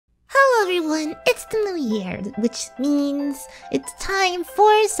Hello everyone, it's the new year, which means it's time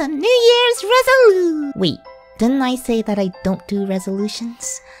for some New Year's resolution. Wait, didn't I say that I don't do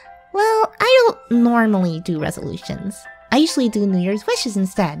resolutions? Well, I don't normally do resolutions. I usually do New Year's wishes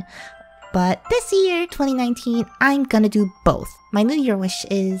instead. But this year, 2019, I'm gonna do both. My New Year wish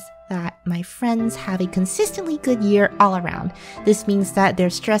is that my friends have a consistently good year all around. This means that their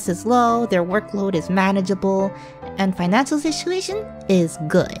stress is low, their workload is manageable, and financial situation is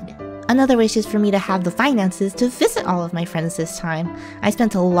good. Another wish is for me to have the finances to visit all of my friends this time. I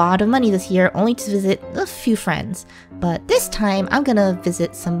spent a lot of money this year only to visit a few friends, but this time I'm gonna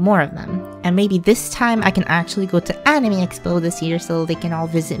visit some more of them. And maybe this time I can actually go to Anime Expo this year so they can all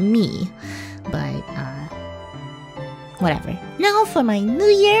visit me. But, whatever. Now for my New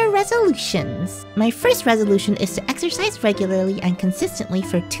Year resolutions. My first resolution is to exercise regularly and consistently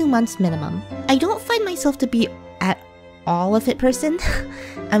for 2 months minimum. I don't find myself to be at all a fit person.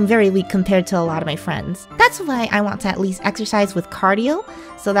 I'm very weak compared to a lot of my friends. That's why I want to at least exercise with cardio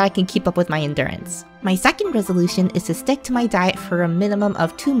so that I can keep up with my endurance. My second resolution is to stick to my diet for a minimum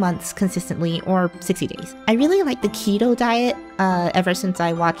of 2 months consistently, or 60 days. I really like the keto diet ever since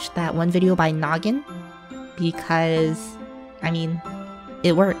I watched that one video by Noggin, because, I mean,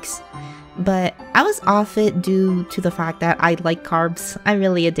 it works. But I was off it due to the fact that I like carbs. I'm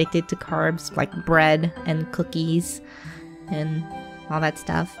really addicted to carbs, like bread and cookies and all that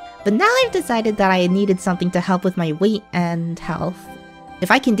stuff. But now I've decided that I needed something to help with my weight and health.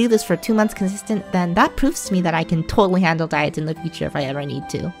 If I can do this for 2 months consistent, then that proves to me that I can totally handle diets in the future if I ever need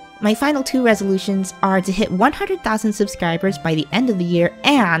to. My final 2 resolutions are to hit 100,000 subscribers by the end of the year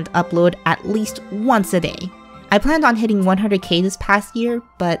and upload at least once a day. I planned on hitting 100k this past year,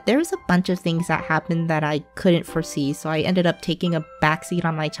 but there was a bunch of things that happened that I couldn't foresee, so I ended up taking a backseat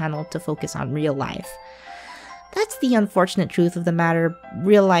on my channel to focus on real life. That's the unfortunate truth of the matter.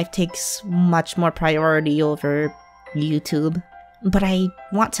 Real life takes much more priority over YouTube. But I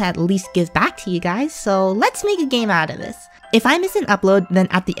want to at least give back to you guys, so let's make a game out of this. If I miss an upload, then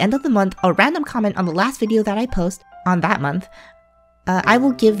at the end of the month, a random comment on the last video that I post on that month, I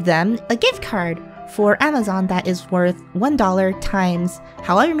will give them a gift card for Amazon that is worth $1 times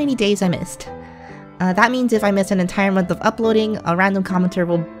however many days I missed. That means if I miss an entire month of uploading, a random commenter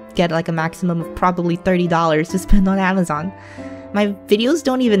will get like a maximum of probably $30 to spend on Amazon. My videos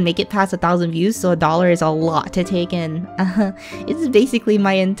don't even make it past 1,000 views, so $1 is a lot to take in. It's basically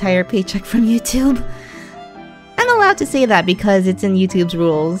my entire paycheck from YouTube. I'm allowed to say that because it's in YouTube's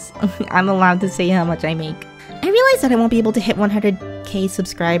rules. I'm allowed to say how much I make. I realize that I won't be able to hit 100k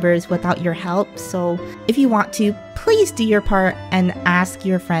subscribers without your help, so if you want to, please do your part and ask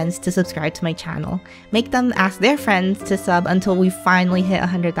your friends to subscribe to my channel. Make them ask their friends to sub until we finally hit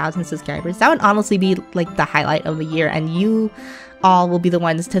 100,000 subscribers. That would honestly be like the highlight of the year, and you all will be the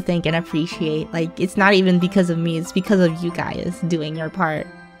ones to thank and appreciate. Like, it's not even because of me, it's because of you guys doing your part.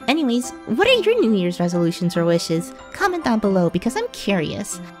 Anyways, what are your New Year's resolutions or wishes? Comment down below because I'm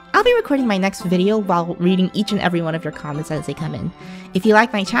curious. I'll be recording my next video while reading each and every one of your comments as they come in. If you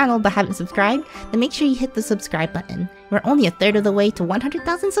like my channel but haven't subscribed, then make sure you hit the subscribe button. We're only a third of the way to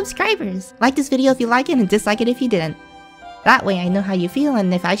 100,000 subscribers. Like this video if you like it and dislike it if you didn't. That way I know how you feel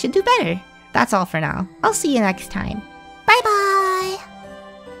and if I should do better. That's all for now. I'll see you next time. Bye bye!